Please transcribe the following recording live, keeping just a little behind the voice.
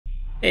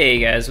Hey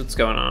guys, what's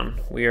going on?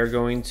 We are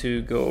going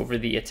to go over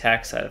the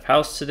attack side of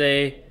house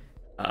today.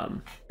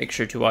 Make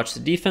sure to watch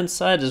the defense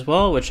side as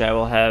well, which I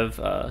will have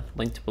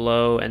linked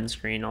below, end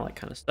screen, all that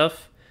kind of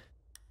stuff.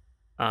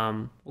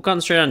 We'll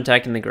concentrate on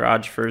attacking the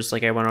garage first,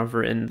 like I went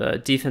over in the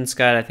defense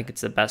guide. I think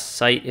it's the best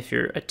site if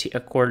you're a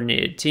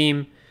coordinated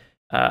team.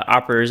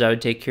 Operators, I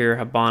would take your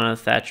Habana,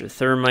 Thatcher,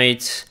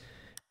 Thermite.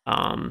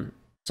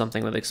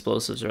 Something with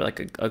explosives or like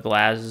a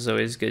glass is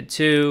always good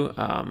too.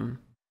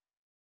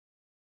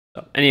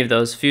 So any of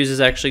those. Fuse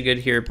is actually good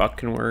here. Buck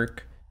can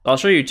work. I'll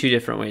show you two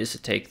different ways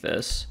to take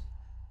this.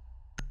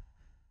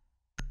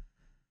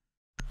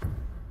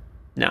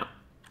 Now,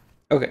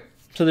 okay.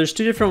 So there's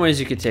two different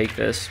ways you could take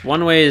this.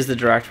 One way is the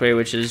direct way,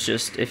 which is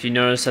just if you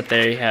notice that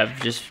they have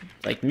just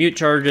like mute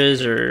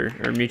charges or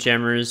mute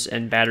jammers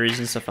and batteries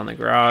and stuff on the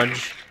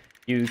garage,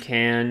 you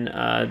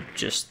can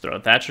just throw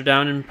Thatcher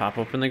down and pop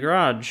open the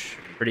garage.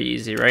 Pretty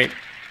easy, right?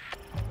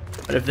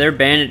 But if they're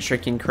bandit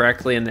tricking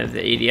correctly and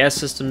the ADS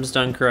system's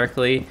done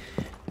correctly,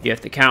 you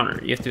have to counter.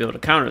 You have to be able to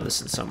counter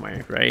this in some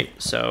way, right?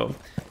 So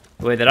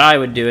the way that I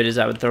would do it is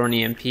I would throw an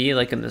EMP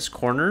like in this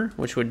corner,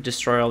 which would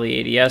destroy all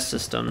the ADS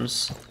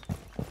systems.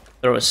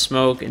 Throw a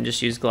smoke and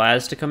just use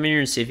glass to come in here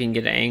and see if you can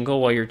get an angle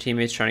while your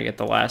teammate's trying to get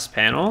the last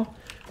panel.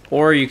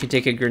 Or you could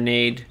take a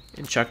grenade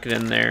and chuck it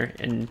in there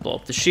and blow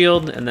up the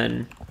shield and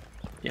then,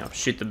 you know,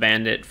 shoot the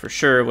bandit for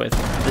sure with,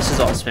 this is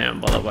all spam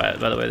by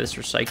the way, this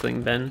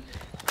recycling bin.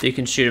 So you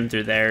can shoot them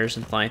through there or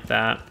something like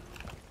that.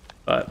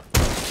 But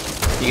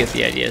you get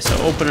the idea. So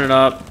open it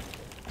up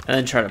and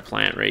then try to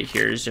plant right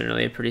here is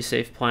generally a pretty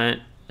safe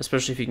plant.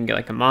 Especially if you can get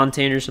like a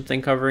Montane or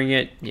something covering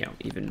it, you know,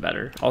 even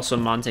better. Also,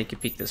 Montane can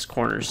peek this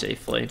corner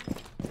safely.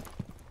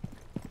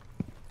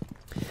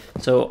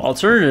 So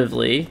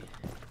alternatively,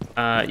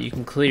 you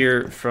can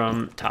clear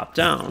from top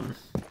down.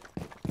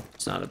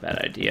 It's not a bad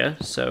idea.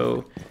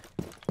 So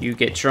you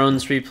get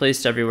drones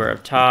replaced everywhere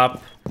up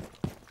top.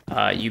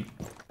 You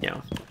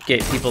know,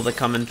 get people to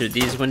come in through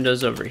these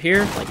windows over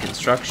here, like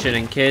construction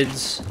and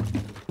kids.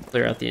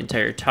 Clear out the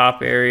entire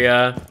top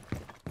area.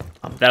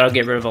 That'll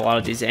get rid of a lot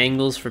of these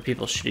angles for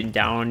people shooting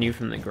down on you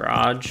from the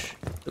garage.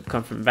 They'll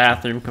come from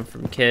bathroom, come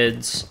from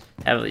kids.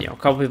 Have, you know, a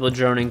couple people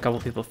droning, a couple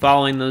people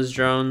following those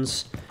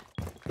drones.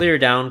 Clear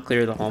down,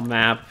 clear the whole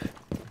map.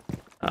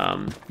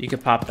 You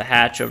could pop the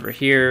hatch over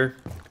here.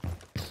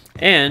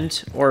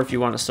 And, or if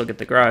you want to still get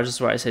the garage, that's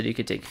why I said you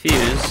could take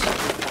Fuse.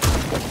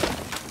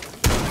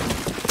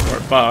 Or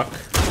Buck.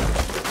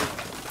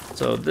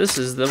 So this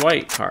is the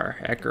white car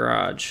at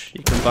garage.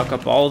 You can buck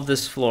up all of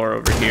this floor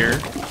over here.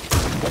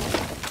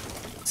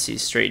 See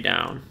straight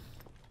down.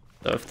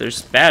 So if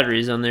there's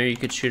batteries on there, you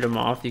could shoot them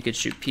off. You could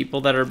shoot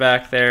people that are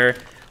back there.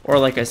 Or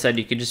like I said,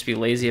 you could just be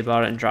lazy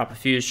about it and drop a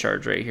fuse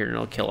charge right here and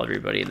it'll kill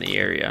everybody in the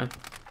area.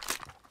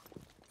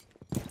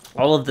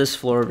 All of this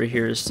floor over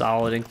here is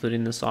solid,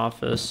 including this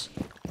office.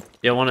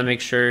 You'll want to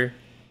make sure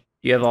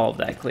you have all of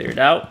that cleared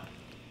out.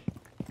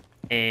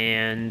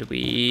 And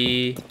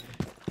we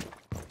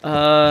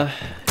open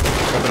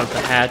up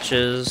the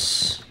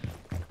hatches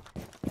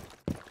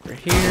over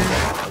here.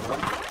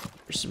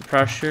 Some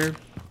pressure,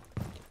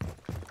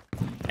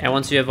 and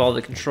once you have all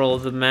the control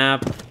of the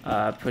map,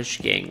 push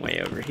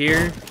gangway over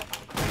here,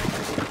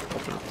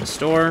 open up the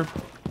store,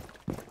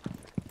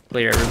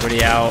 clear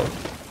everybody out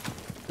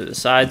to the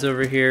sides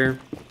over here,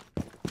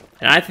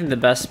 and I think the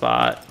best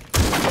spot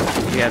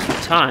if you have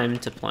the time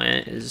to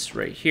plant is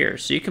right here.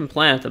 So you can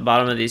plant at the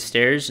bottom of these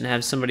stairs and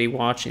have somebody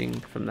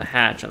watching from the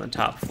hatch on the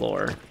top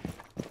floor,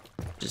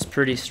 which is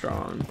pretty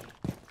strong.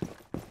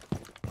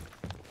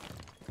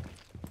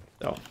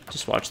 So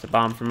just watch the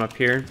bomb from up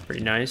here.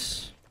 Pretty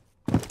nice.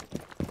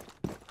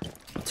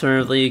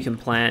 Alternatively, you can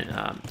plant,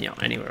 you know,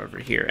 anywhere over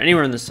here.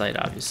 Anywhere in the site,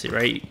 obviously,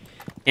 right? You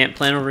can't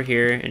plant over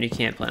here, and you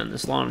can't plant in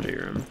this laundry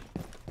room.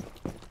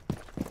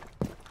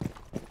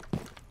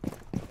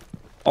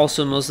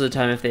 Also, most of the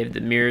time, if they have the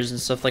mirrors and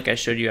stuff like I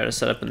showed you how to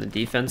set up in the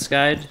defense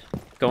guide,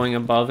 going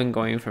above and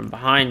going from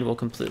behind will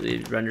completely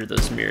render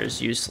those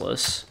mirrors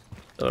useless.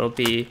 So it'll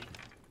be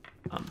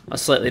a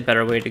slightly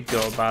better way to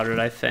go about it,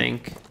 I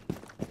think.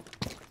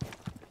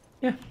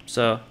 Yeah,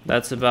 so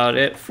that's about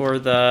it for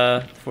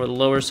the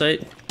lower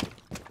site.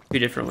 Two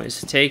different ways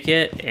to take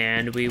it,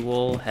 and we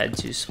will head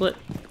to split.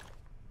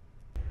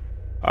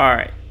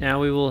 Alright,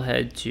 now we will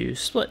head to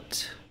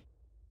split.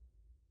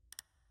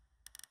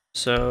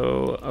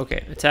 So,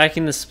 okay,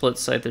 attacking the split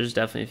site, there's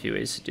definitely a few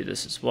ways to do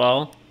this as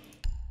well.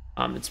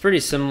 It's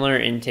pretty similar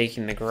in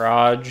taking the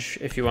garage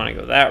if you want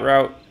to go that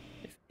route.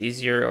 If it's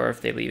easier, or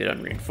if they leave it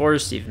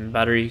unreinforced, even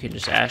better, you can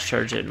just ash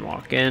charge it and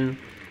walk in.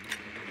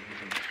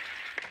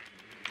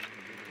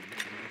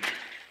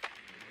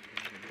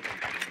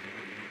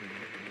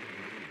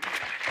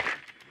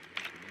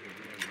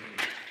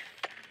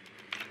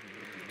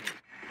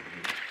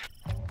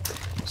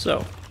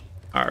 So,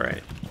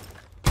 alright.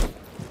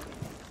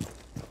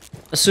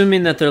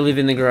 Assuming that they're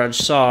leaving the garage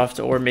soft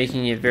or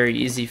making it very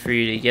easy for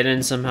you to get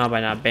in somehow by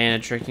not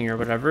bandit tricking or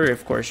whatever,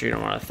 of course you're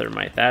going to want to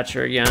Thermite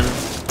Thatcher again.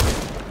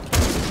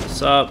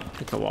 What's up?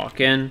 You can walk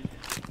in.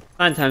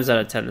 9 times out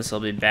of 10 this will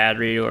be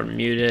battery or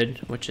muted,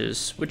 which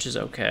is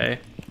okay.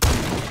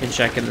 You can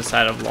check in the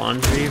side of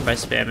laundry by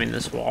spamming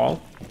this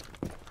wall.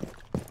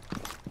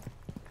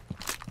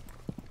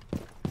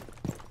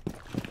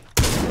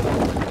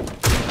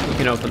 You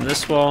can open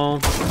this wall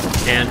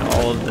and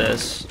all of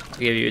this to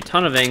give you a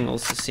ton of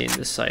angles to see in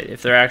this site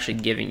if they're actually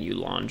giving you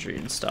laundry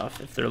and stuff.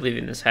 If they're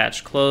leaving this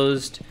hatch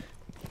closed,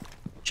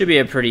 should be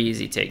a pretty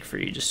easy take for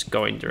you just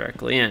going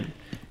directly in.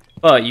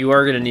 But you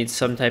are going to need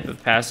some type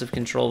of passive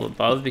control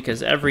above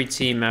because every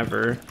team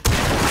ever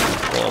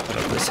will open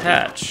up this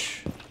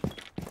hatch.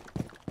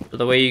 So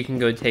the way you can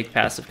go take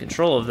passive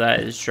control of that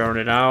is drone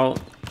it out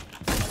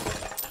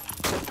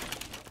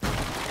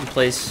and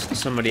place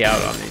somebody out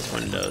on these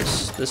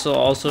windows. This will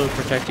also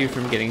protect you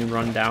from getting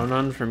run down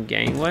on from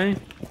gangway.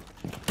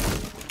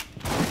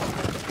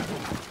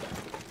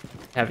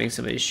 Having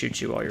somebody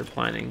shoot you while you're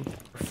planning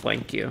or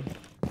flank you.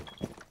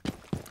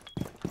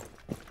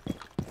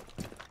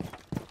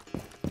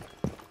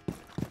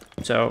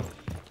 So,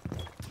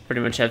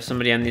 pretty much have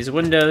somebody on these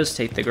windows,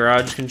 take the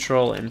garage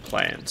control, and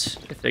plant,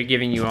 if they're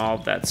giving you all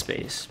of that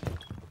space.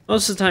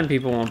 Most of the time,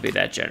 people won't be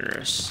that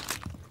generous.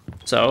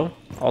 So,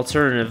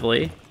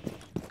 alternatively,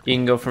 you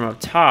can go from up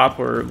top,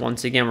 where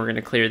once again, we're going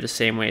to clear the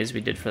same way as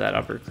we did for that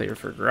upper clear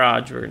for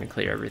garage. We're going to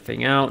clear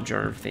everything out,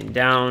 drone everything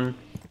down,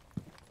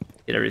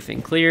 get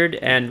everything cleared,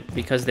 and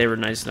because they were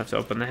nice enough to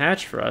open the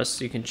hatch for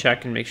us, you can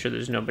check and make sure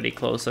there's nobody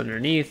close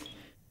underneath,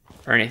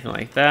 or anything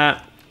like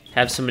that.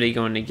 Have somebody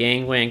go into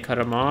gangway and cut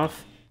them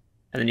off,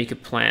 and then you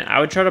could plant. I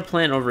would try to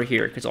plant over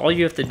here, because all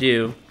you have to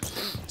do,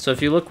 so if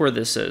you look where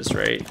this is,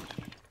 right?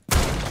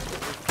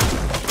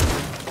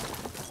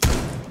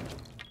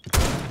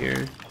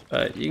 Here,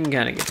 but you can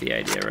kind of get the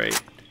idea, right?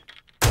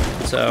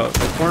 So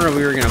the corner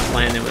we were going to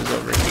plant it was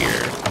over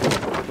here,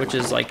 which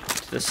is like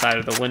the side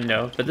of the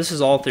window, but this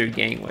is all through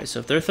gangway. So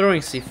if they're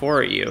throwing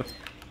C4 at you,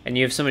 and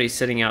you have somebody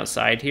sitting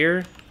outside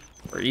here,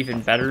 or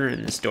even better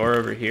in this door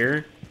over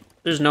here,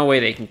 there's no way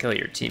they can kill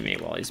your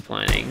teammate while he's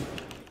playing.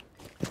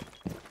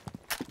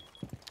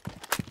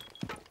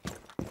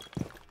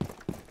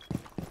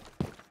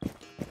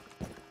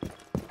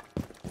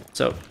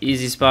 So,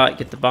 easy spot,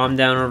 get the bomb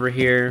down over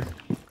here.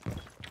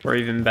 Or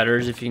even better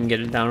is if you can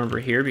get it down over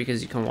here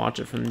because you can watch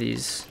it from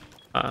these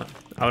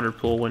outer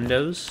pool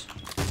windows.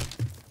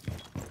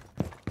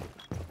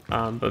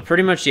 But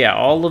pretty much, yeah,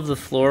 all of the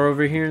floor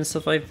over here and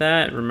stuff like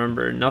that,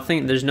 remember,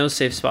 there's no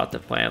safe spot to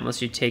plant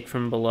unless you take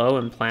from below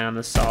and plant on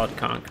the solid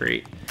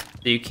concrete.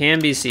 So you can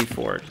be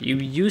C4'd. You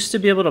used to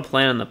be able to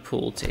plant on the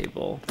pool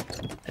table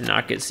and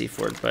not get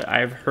C4'd, but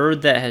I've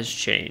heard that has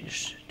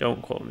changed.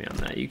 Don't quote me on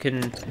that. You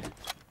can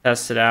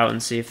test it out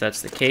and see if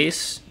that's the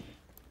case.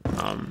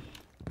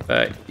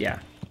 But yeah,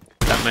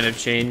 that might have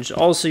changed.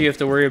 Also, you have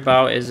to worry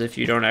about is if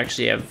you don't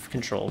actually have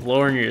control of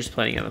lower and you're just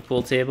planning on the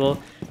pool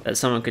table, that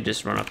someone could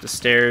just run up the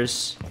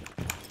stairs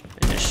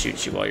and just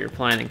shoot you while you're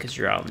planning because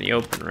you're out in the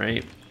open,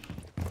 right?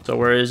 So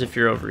whereas if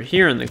you're over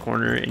here in the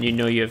corner and you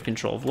know you have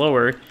control of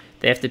lower,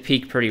 they have to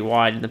peek pretty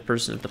wide and the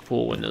person at the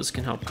pool windows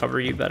can help cover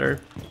you better.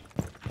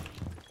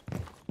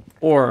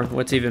 Or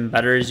what's even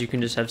better is you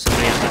can just have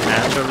somebody on the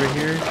hatch over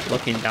here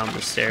looking down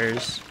the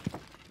stairs.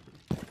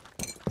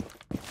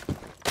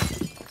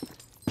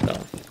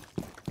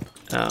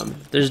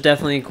 There's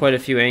definitely quite a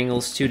few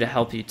angles too to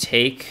help you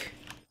take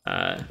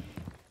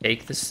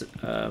this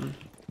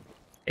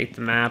take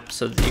the map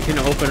so that you can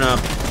open up.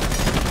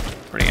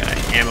 Running out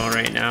of ammo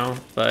right now,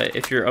 but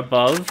if you're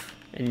above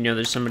and you know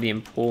there's somebody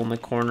in pool in the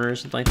corner or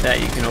something like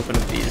that, you can open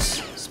up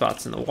these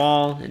spots in the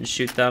wall and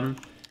shoot them.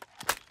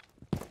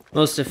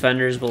 Most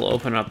defenders will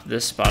open up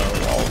this spot of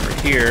the wall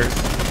over here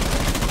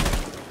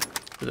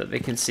so that they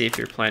can see if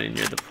you're planting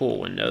near the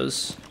pool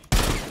windows.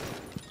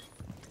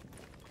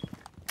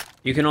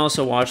 You can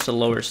also watch the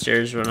lower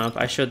stairs run up.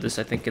 I showed this,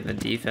 I think, in the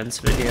defense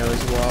video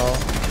as well.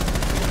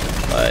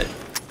 But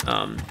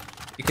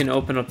you can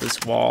open up this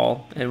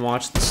wall and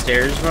watch the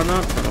stairs run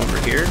up from over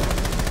here.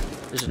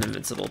 There's an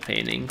invincible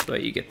painting,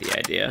 but you get the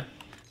idea.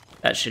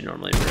 That should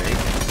normally break.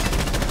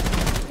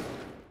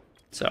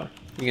 So,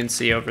 you can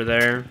see over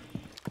there.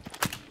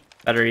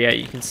 Better yet,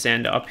 you can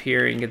stand up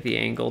here and get the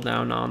angle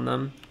down on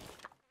them.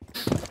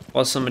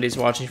 While somebody's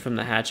watching from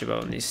the hatch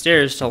above on these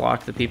stairs to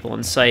lock the people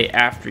in sight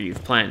after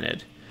you've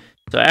planted.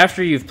 So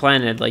after you've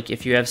planted, like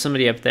if you have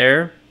somebody up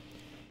there,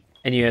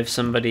 and you have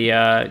somebody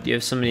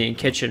in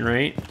kitchen,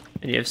 right?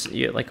 And you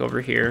have like over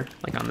here,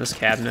 like on this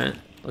cabinet,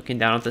 looking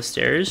down at the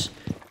stairs.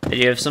 And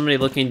you have somebody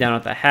looking down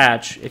at the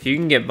hatch. If you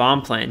can get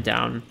bomb plant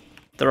down,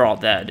 they're all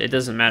dead. It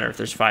doesn't matter if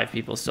there's 5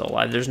 people still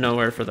alive. There's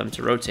nowhere for them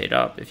to rotate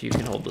up if you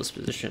can hold those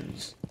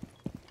positions.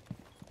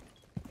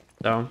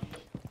 So,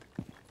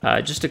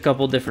 just a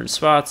couple different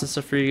spots and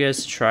stuff for you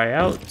guys to try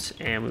out,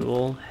 and we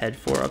will head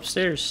for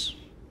upstairs.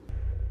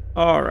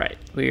 Alright,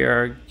 we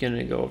are going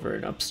to go over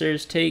an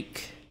upstairs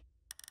take.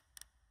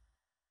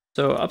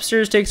 So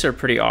upstairs takes are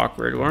pretty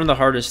awkward. One of the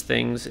hardest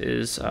things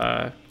is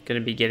going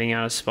to be getting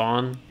out of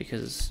spawn,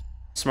 because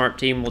smart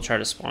team will try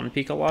to spawn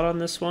peek a lot on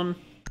this one.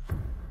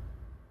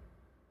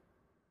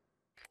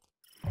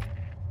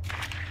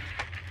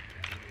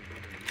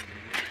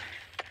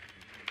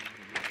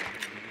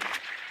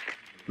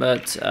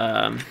 But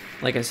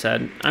like I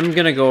said, I'm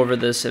gonna go over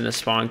this in a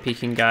spawn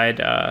peeking guide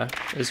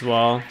as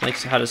well, like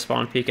how to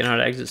spawn peek and how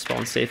to exit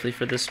spawn safely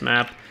for this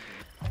map.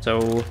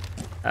 So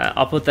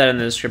I'll put that in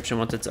the description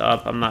once it's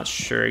up. I'm not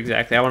sure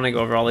exactly. I want to go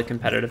over all the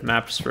competitive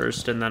maps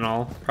first, and then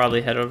I'll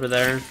probably head over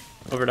there,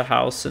 over to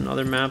house and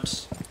other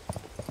maps.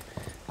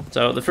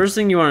 So the first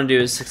thing you want to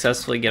do is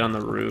successfully get on the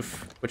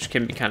roof, which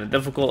can be kind of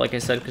difficult, like I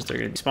said, because they're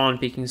going to be spawn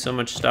peeking so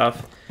much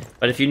stuff.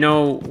 But if you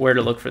know where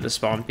to look for the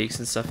spawn peaks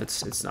and stuff,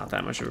 it's not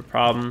that much of a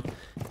problem.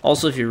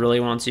 Also, if you really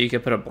want to, you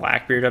could put a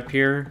Blackbeard up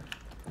here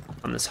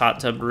on this hot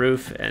tub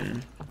roof,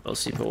 and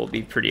most people will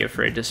be pretty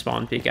afraid to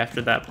spawn peek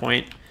after that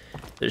point.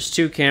 There's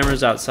 2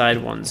 cameras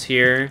outside, one's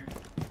here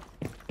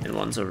and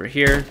one's over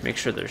here. Make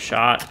sure they're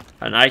shot.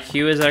 An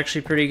IQ is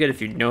actually pretty good.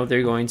 If you know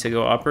they're going to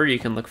go upper, you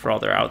can look for all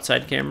their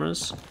outside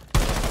cameras.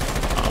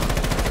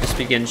 Just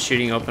begin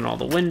shooting open all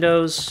the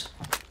windows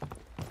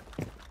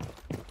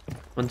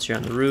once you're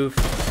on the roof.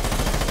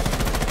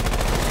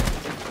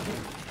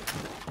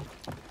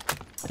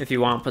 If you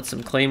want, put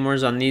some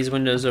claymores on these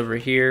windows over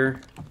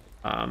here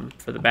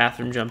for the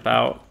bathroom jump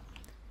out.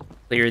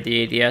 Clear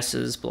the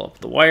ADSs, blow up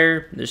the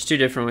wire. There's 2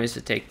 different ways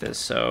to take this.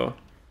 So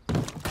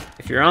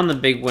if you're on the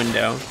big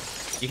window,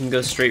 you can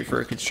go straight for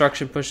a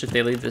construction push if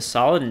they leave this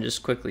solid and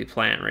just quickly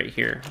plant right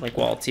here, like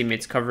while a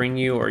teammate's covering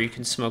you, or you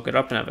can smoke it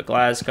up and have a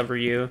glass cover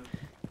you.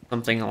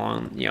 Something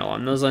along,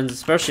 along those lines,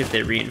 especially if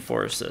they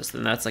reinforce this,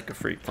 then that's like a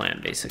free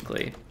plant,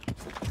 basically.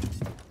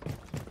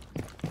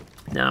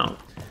 Now,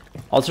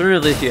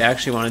 alternatively, if you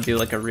actually want to do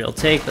like a real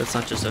take, that's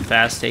not just a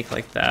fast take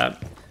like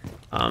that,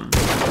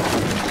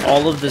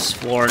 all of this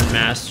floor in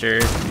master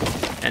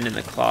and in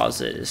the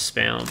closet is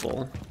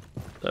spammable.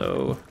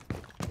 So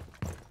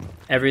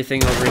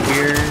everything over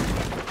here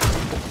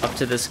up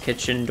to this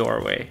kitchen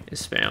doorway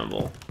is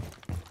spammable.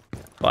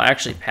 Well,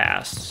 actually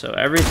past. So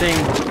everything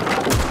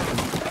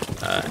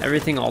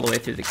all the way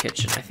through the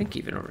kitchen. I think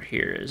even over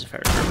here is, if I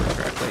remember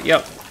correctly.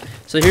 Yep.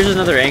 So here's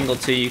another angle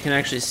too. You can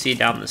actually see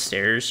down the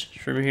stairs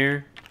from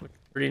here, which is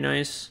pretty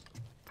nice.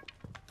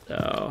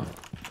 So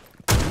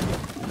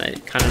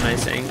kind of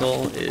nice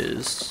angle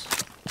is,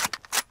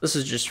 this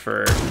is just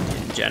for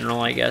in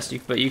general, I guess,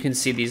 but you can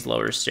see these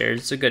lower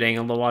stairs. It's a good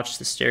angle to watch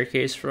the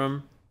staircase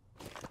from.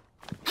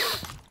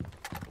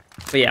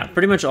 But yeah,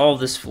 pretty much all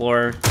this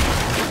floor is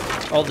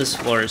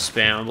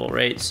spammable,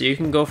 right? So you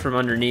can go from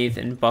underneath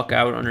and buck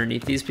out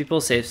underneath these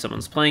people. Say if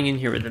someone's playing in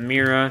here with a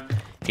Mira,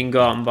 you can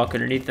go out and buck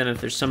underneath them. If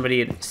there's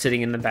somebody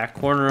sitting in the back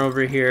corner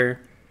over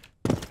here,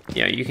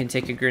 you can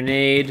take a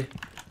grenade,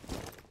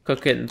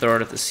 cook it, and throw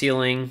it at the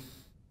ceiling.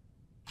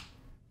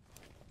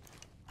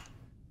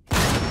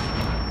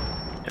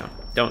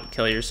 Don't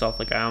kill yourself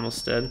like I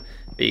almost did,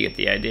 but you get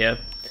the idea.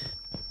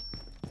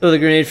 Throw the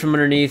grenade from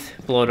underneath,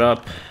 blow it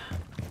up.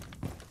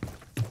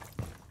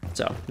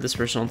 So this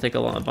person will take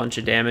a bunch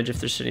of damage if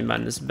they're sitting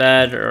behind this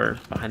bed or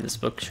behind this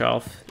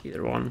bookshelf,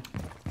 either one.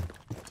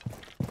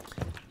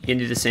 You can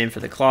do the same for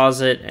the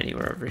closet,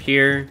 anywhere over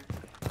here.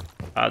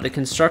 The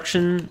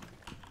construction,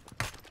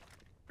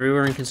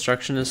 everywhere in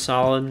construction is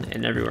solid,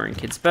 and everywhere in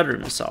kids'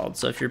 bedroom is solid.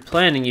 So if you're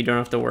planning, you don't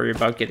have to worry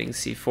about getting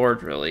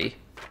C4'd really.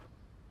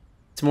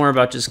 It's more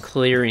about just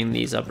clearing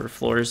these upper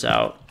floors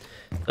out.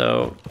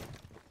 So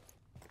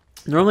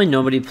normally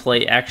nobody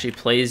actually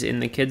plays in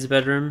the kids'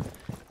 bedroom.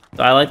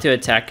 So I like to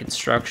attack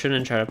construction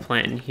and try to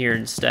plant in here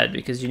instead,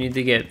 because you need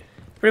to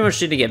pretty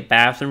much need to get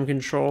bathroom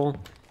control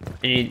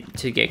and you need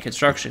to get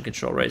construction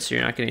control, right? So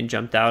you're not getting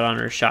jumped out on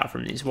or shot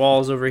from these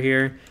walls over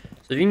here.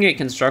 So if you can get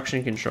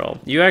construction control,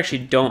 you actually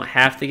don't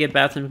have to get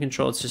bathroom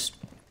control. It's just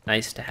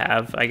nice to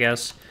have, I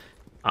guess.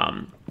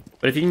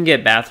 But if you can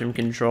get bathroom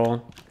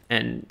control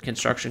and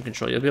construction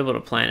control, you'll be able to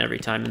plant every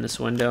time in this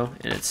window,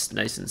 and it's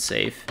nice and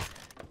safe.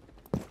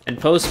 And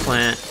post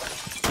plant,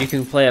 you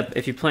can play up,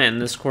 if you plant in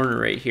this corner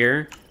right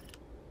here,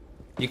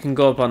 you can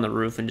go up on the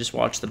roof and just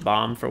watch the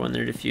bomb for when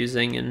they're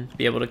defusing and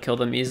be able to kill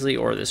them easily,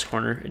 or this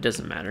corner, it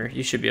doesn't matter.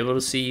 You should be able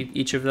to see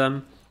each of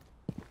them,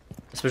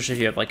 especially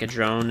if you have like a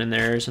drone in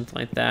there or something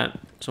like that.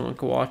 Someone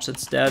could watch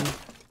that's dead.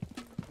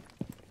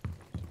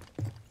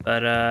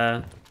 But,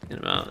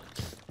 about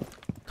a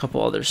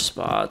couple other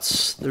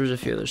spots. There's a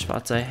few other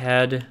spots I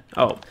had.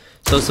 Oh,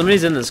 so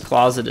somebody's in this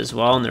closet as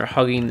well and they're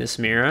hugging this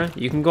mirror.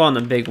 You can go on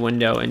the big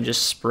window and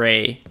just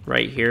spray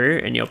right here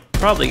and you'll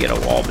probably get a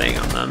wall bang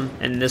on them.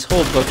 And this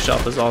whole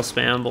bookshelf is all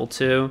spammable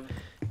too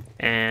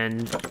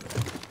and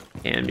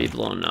can be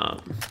blown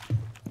up.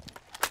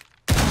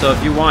 So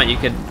if you want, you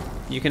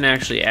can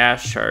actually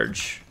ash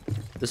charge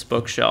this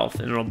bookshelf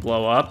and it'll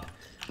blow up.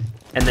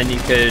 And then you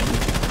could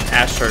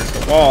ash charge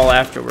the wall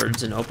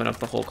afterwards and open up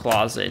the whole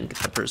closet and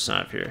get the person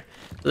out of here.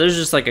 So there's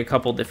just like a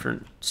couple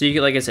different, so you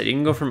can, like I said, you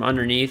can go from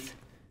underneath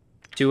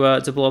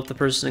to blow up the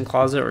person in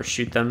closet, or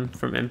shoot them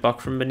from and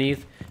buck from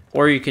beneath,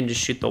 or you can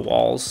just shoot the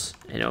walls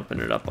and open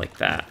it up like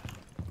that.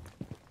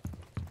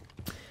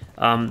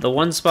 The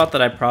one spot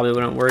that I probably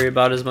wouldn't worry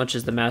about as much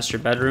is the master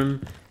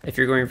bedroom. If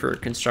you're going for a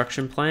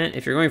construction plant,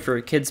 if you're going for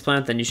a kids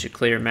plant, then you should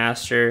clear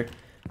master.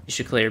 you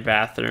should kill your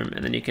bathroom,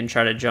 and then you can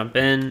try to jump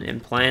in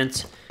and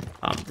plant.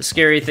 The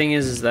scary thing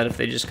is that if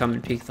they just come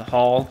and peek the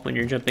hall when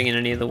you're jumping in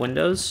any of the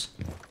windows,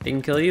 they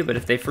can kill you. But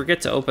if they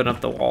forget to open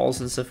up the walls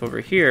and stuff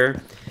over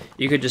here,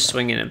 you could just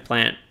swing in and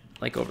plant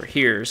like over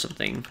here or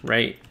something,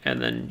 right?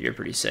 And then you're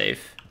pretty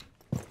safe.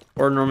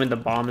 Or normally the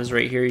bomb is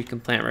right here. You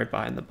can plant right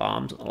behind the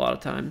bombs a lot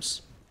of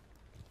times.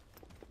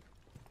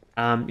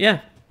 Yeah,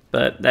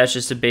 but that's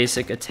just a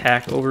basic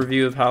attack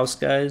overview of house,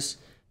 guys.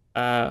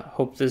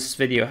 Hope this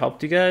video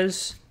helped you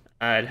guys.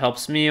 It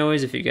helps me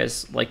always if you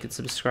guys like and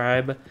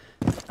subscribe.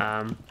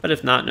 But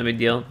if not, no big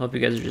deal. Hope you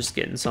guys are just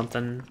getting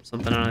something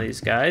out of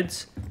these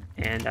guides.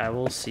 And I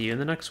will see you in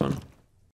the next one.